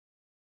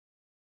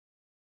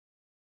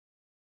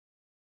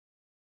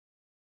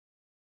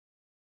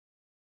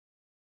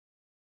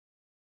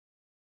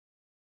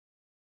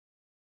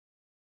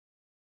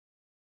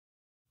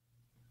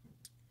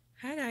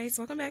Hi guys,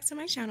 welcome back to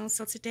my channel.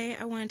 So today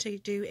I wanted to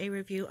do a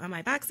review on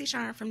my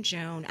boxycharm from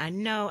June. I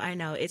know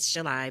it's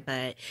July,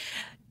 but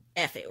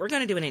F it, we're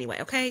gonna do it anyway.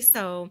 Okay,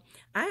 so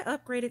I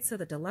upgraded to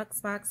the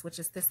deluxe box, which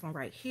is this one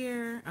right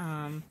here.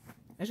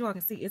 As you all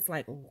can see, it's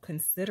like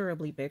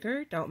considerably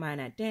bigger. Don't mind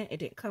that dent, it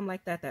didn't come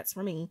like that, that's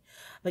for me,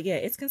 but yeah,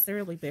 it's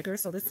considerably bigger.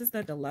 So this is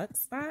the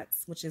deluxe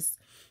box, which is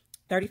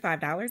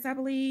 $35, I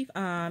believe.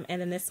 And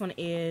then this one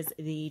is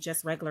the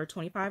just regular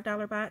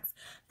 $25 box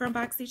from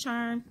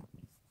boxycharm.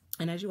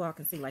 And as you all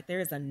can see, like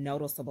there is a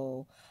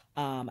noticeable,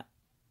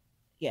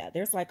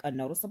 there's like a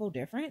noticeable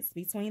difference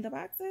between the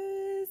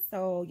boxes.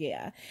 So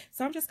yeah,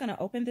 so I'm just going to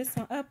open this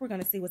one up. We're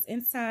going to see what's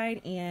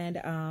inside,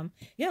 and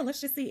yeah,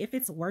 let's just see if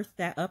it's worth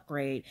that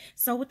upgrade.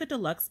 So with the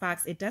deluxe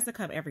box, it doesn't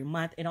come every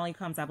month. It only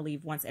comes, I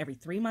believe, once every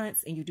 3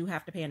 months, and you do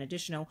have to pay an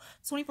additional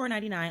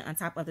 $24.99 on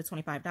top of the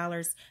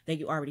 $25 that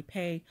you already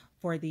pay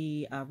for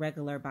the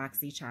regular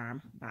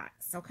boxycharm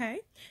box. Okay,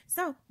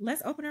 so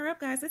let's open her up,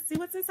 guys. Let's see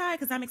what's inside,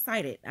 because I'm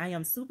excited. I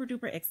am super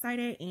duper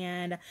excited,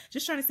 and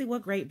just trying to see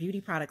what great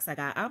beauty products I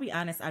got. I'll be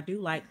honest, I do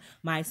like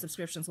my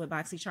subscriptions with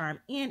boxycharm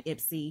and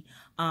Ipsy,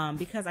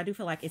 because I do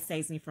feel like it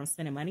saves me from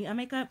spending money on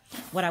makeup.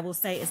 What I will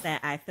say is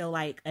that I feel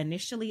like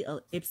initially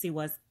Ipsy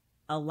was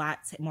a lot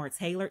more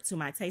tailored to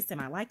my taste and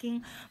my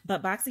liking,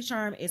 but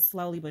boxycharm is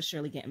slowly but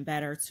surely getting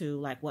better to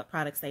like what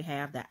products they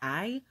have that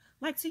I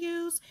like to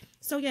use.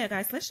 So yeah,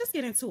 guys, let's just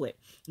get into it.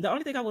 The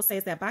only thing I will say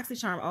is that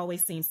boxycharm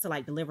always seems to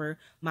like deliver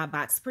my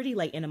box pretty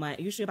late in the month.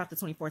 Usually about the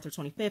 24th or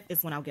 25th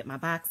is when I'll get my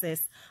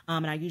boxes,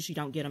 and I usually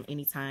don't get them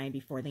anytime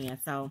before then.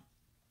 So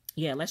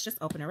yeah, let's just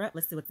open her up.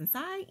 Let's see what's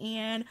inside,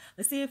 and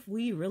let's see if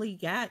we really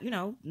got, you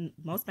know,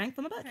 most bang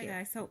for my buck here. Okay,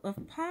 guys, so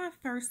upon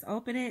first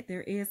open it,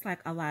 there is like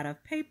a lot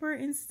of paper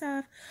and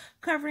stuff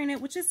covering it,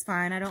 which is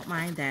fine. I don't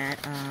mind that.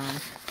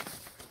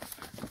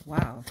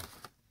 Wow.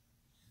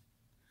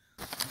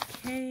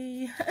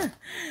 Okay,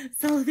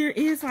 so there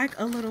is like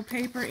a little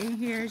paper in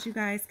here, as you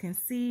guys can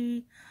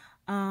see,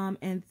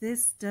 and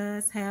this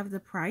does have the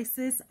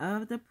prices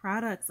of the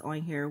products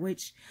on here,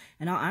 which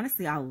in all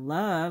honesty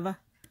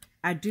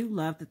I do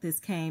love that this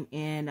came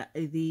in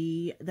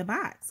the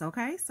box.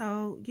 Okay,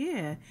 so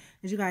yeah,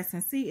 as you guys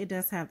can see, it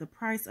does have the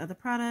price of the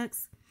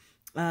products.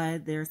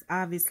 There's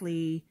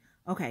obviously,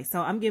 okay,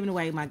 so I'm giving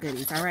away my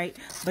goodies, all right,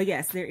 but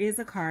yes, there is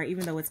a card.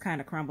 Even though it's kind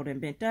of crumbled and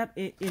bent up,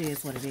 it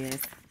is what it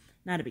is.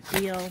 Not a big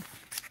deal.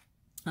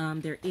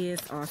 There is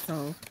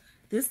also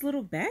this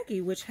little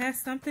baggie, which has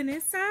something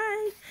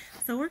inside.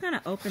 So we're going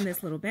to open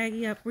this little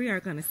baggie up. We are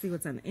going to see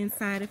what's on the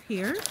inside of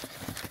here.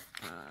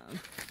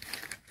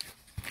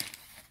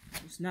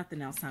 There's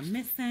nothing else I'm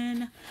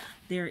missing.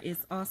 There is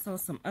also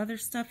some other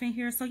stuff in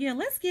here. So yeah,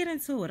 let's get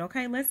into it,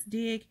 okay? Let's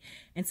dig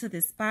into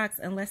this box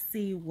and let's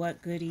see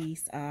what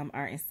goodies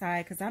are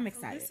inside, because I'm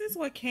excited. So this is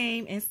what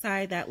came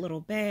inside that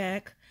little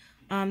bag.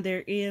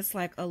 There is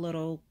like a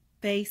little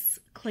face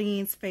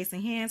cleans face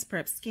and hands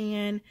prep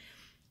skin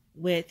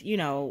with, you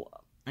know,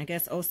 I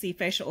guess OC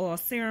facial oil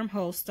serum,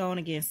 holds stone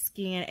against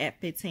skin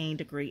at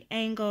 15-degree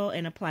angle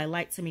and apply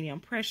light to medium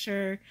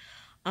pressure.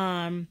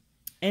 And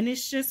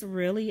it's just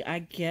really, I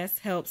guess,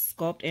 helps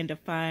sculpt and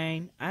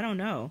define. I don't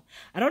know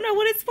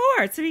what it's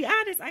for, to be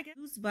honest, I guess,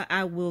 but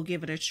I will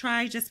give it a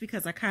try just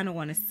because I kind of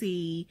want to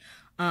see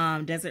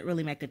does it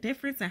really make a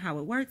difference and how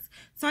it works.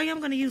 So I am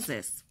going to use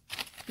this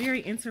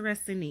very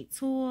interesting, neat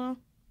tool.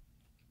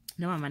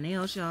 No, on my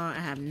nails, y'all, I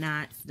have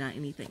not done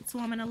anything to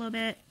them in a little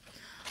bit.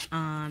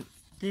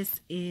 This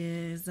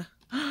is,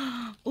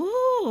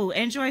 ooh,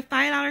 enjoy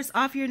 $5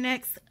 off your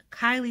next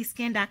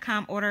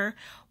KylieSkin.com order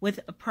with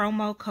a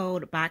promo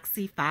code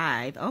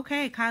Boxy5.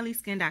 Okay,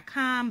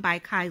 KylieSkin.com by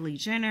Kylie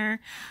Jenner.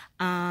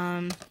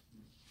 I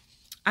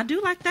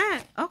do like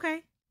that.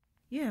 Okay.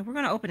 Yeah, we're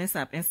going to open this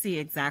up and see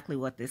exactly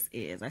what this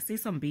is. I see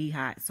some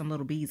some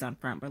little bees on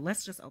front, but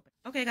let's just open.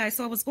 Okay, guys,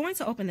 so I was going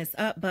to open this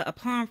up, but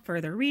upon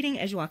further reading,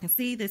 as you all can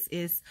see, this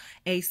is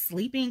a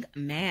sleeping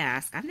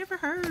mask. I've never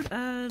heard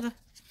of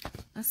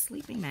a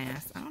sleeping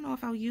mask. I don't know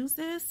if I'll use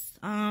this,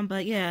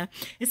 but yeah,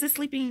 it's a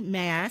sleeping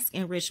mask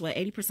enriched with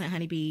 80%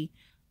 honeybee.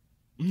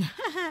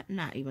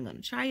 Not even going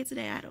to try it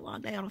today. I had a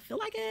long day. I don't feel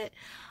like it.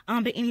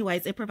 But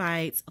anyways, it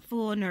provides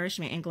full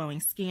nourishment and glowing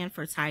skin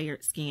for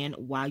tired skin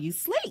while you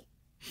sleep.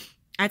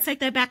 I take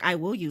that back. I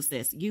will use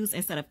this. Use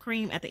instead of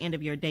cream at the end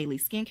of your daily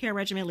skincare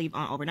regimen. Leave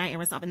on overnight and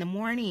rinse off in the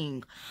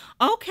morning.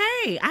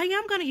 Okay, I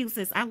am going to use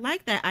this. I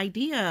like that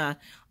idea.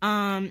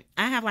 I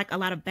have like a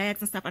lot of bags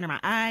and stuff under my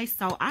eyes,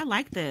 so I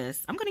like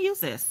this. I'm going to use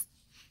this.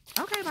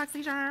 Okay,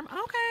 boxycharm.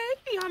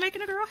 Okay, y'all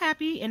making a girl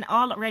happy. And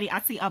already I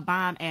see a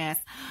bomb ass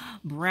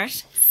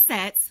brush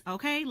set.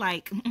 Okay,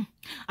 like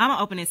I'm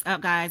gonna open this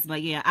up, guys,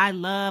 but yeah, I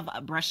love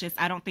brushes.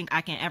 I don't think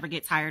I can ever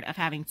get tired of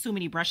having too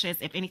many brushes.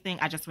 If anything,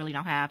 I just really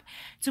don't have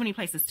too many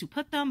places to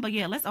put them. But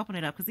yeah, let's open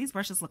it up because these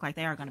brushes look like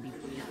they are gonna be.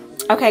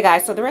 Okay,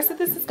 guys, so the rest of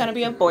this is gonna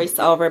be a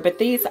voiceover, but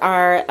these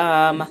are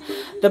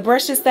the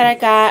brushes that I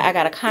got. I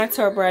got a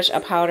contour brush,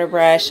 a powder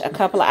brush, a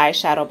couple of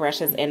eyeshadow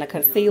brushes, and a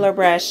concealer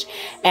brush.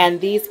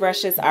 And these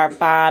brushes are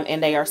Balm,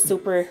 and they are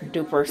super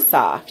duper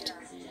soft.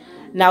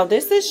 Now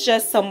this is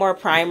just some more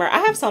primer. I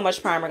have so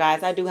much primer,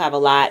 guys. I do have a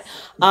lot.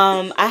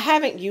 I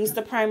haven't used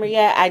the primer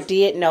yet. I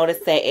did notice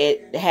that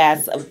it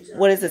has,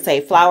 what does it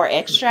say, flower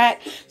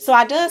extract. So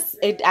I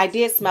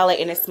did smell it,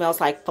 and it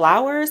smells like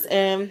flowers,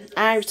 and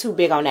I'm too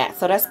big on that.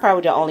 So that's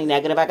probably the only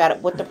negative I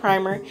got with the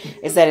primer,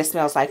 is that it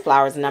smells like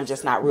flowers, and I'm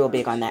just not real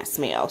big on that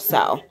smell.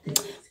 So,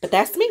 but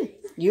that's me.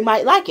 You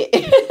might like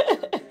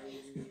it.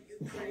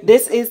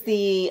 This is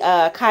the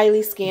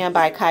Kylie Skin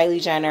by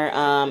Kylie Jenner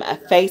a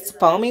face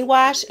foaming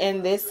wash,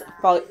 and this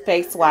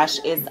face wash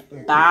is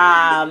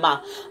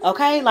bomb.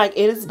 Okay, like,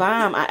 it is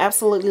bomb. I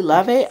absolutely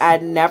love it. I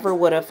never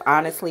would have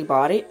honestly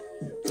bought it.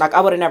 Like, I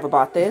would have never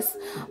bought this,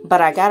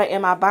 but I got it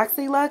in my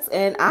boxyluxe,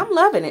 and I'm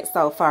loving it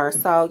so far.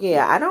 So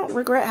yeah, I don't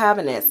regret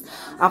having this.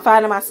 I'm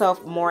finding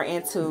myself more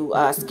into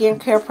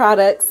skincare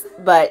products,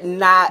 but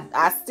not,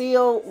 I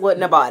still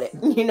wouldn't have bought it.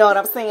 You know what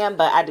I'm saying?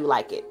 But I do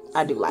like it.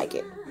 I do like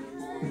it.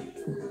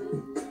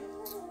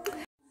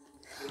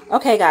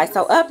 Okay, guys,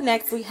 so up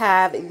next we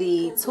have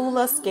the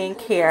Tula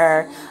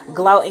Skincare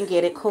Glow and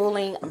Get It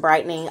Cooling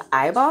Brightening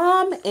Eye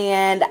Balm.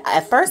 And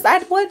at first I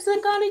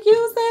wasn't going to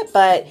use it,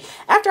 but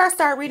after I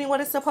start reading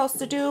what it's supposed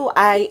to do,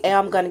 I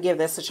am going to give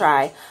this a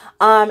try.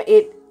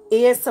 It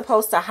is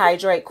supposed to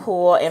hydrate,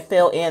 cool, and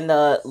fill in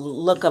the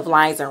look of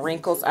lines and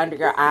wrinkles under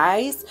your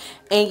eyes.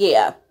 And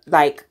yeah,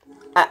 like,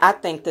 I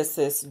think this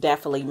is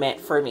definitely meant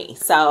for me.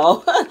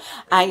 So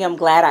I am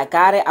glad I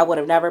got it. I would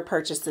have never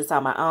purchased this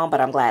on my own, but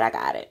I'm glad I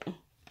got it.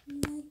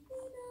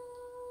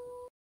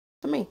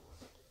 For me.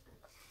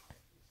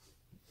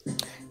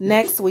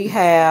 Next we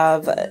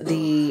have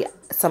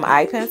some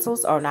eye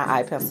pencils, or not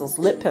eye pencils,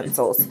 lip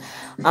pencils.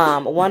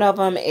 One of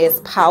them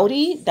is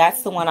Pouty.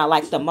 That's the one I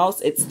like the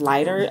most. It's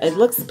lighter. It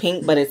looks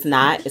pink, but it's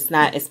not. It's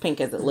not as pink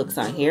as it looks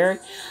on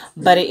here.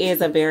 But it is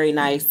a very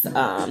nice,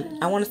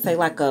 I want to say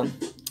like a,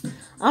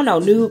 I don't know,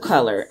 nude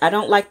color. I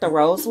don't like the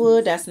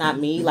rosewood. That's not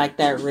me. Like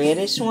that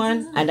reddish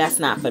one, and that's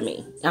not for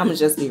me. I'm gonna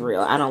just be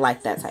real. I don't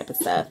like that type of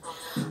stuff.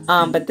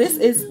 But this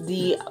is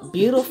the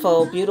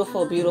beautiful,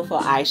 beautiful, beautiful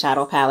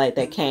eyeshadow palette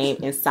that came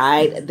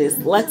inside this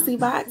Luxe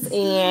box,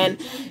 and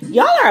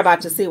y'all are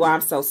about to see why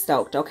I'm so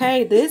stoked.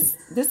 Okay, this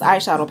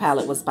eyeshadow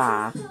palette was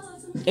bomb.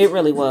 It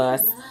really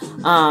was.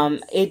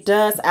 It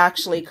does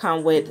actually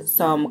come with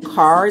some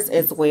cards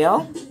as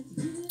well,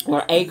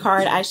 or a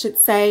card, I should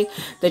say,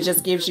 that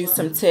just gives you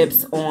some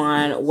tips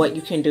on what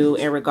you can do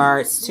in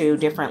regards to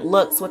different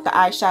looks with the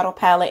eyeshadow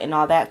palette and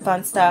all that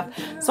fun stuff.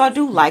 So I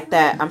do like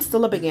that. I'm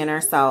still a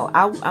beginner, so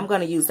I'm going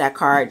to use that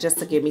card just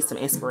to give me some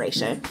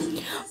inspiration.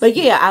 But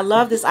yeah, I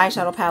love this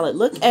eyeshadow palette.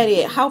 Look at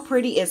it. How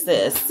pretty is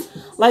this?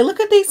 Like,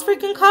 look at these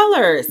freaking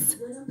colors.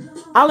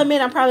 I'll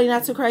admit I'm probably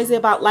not too crazy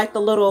about like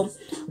the little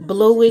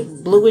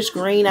bluish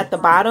green at the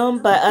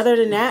bottom, but other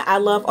than that, I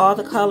love all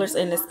the colors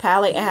in this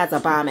palette. It has a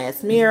bomb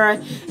ass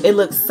mirror. It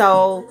looks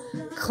so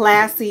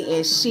classy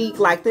and chic.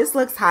 Like, this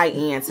looks high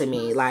end to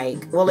me.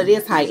 Like, well, it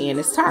is high end.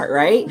 It's Tarte,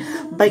 right?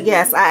 But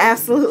yes, I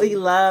absolutely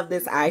love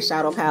this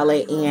eyeshadow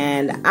palette,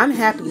 and I'm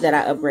happy that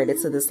I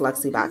upgraded to this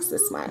Luxe box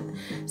this month.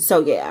 So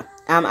yeah,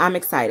 I'm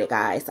excited,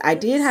 guys. I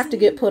did have to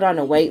get put on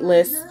a wait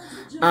list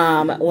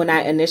when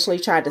I initially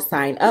tried to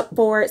sign up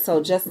for it.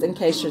 So just in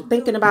case you're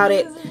thinking about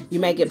it, you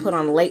may get put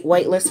on a late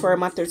wait list for a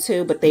month or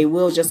two, but they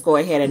will just go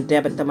ahead and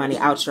debit the money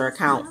out your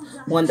account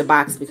when the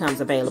box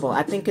becomes available.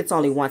 I think it's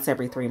only once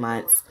every 3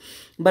 months.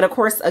 But of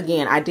course,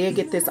 again, I did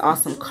get this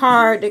awesome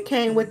card that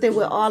came with it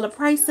with all the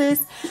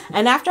prices.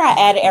 And after I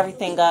added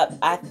everything up,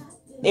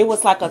 it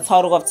was like a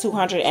total of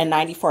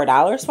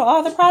 $294 for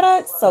all the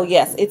products. So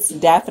yes, it's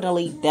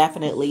definitely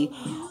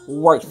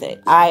worth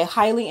it. I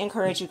highly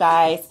encourage you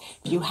guys,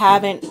 if you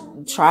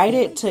haven't tried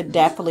it, to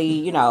definitely,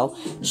 you know,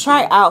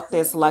 try out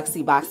this Luxe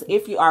box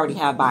if you already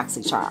have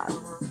boxycharm.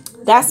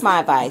 That's my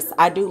advice.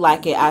 I do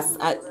like it.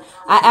 I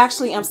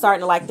actually am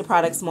starting to like the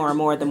products more and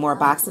more the more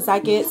boxes I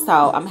get.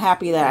 So I'm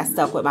happy that I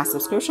stuck with my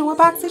subscription with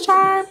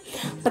boxycharm.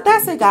 But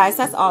that's it, guys.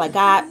 That's all I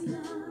got.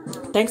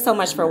 Thanks so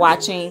much for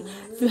watching.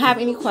 If you have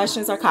any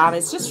questions or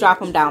comments, just drop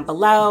them down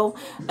below.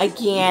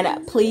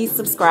 Again, please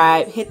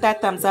subscribe, hit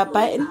that thumbs up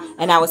button,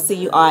 and I will see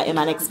you all in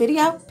my next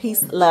video.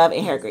 Peace, love,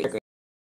 and hair grease.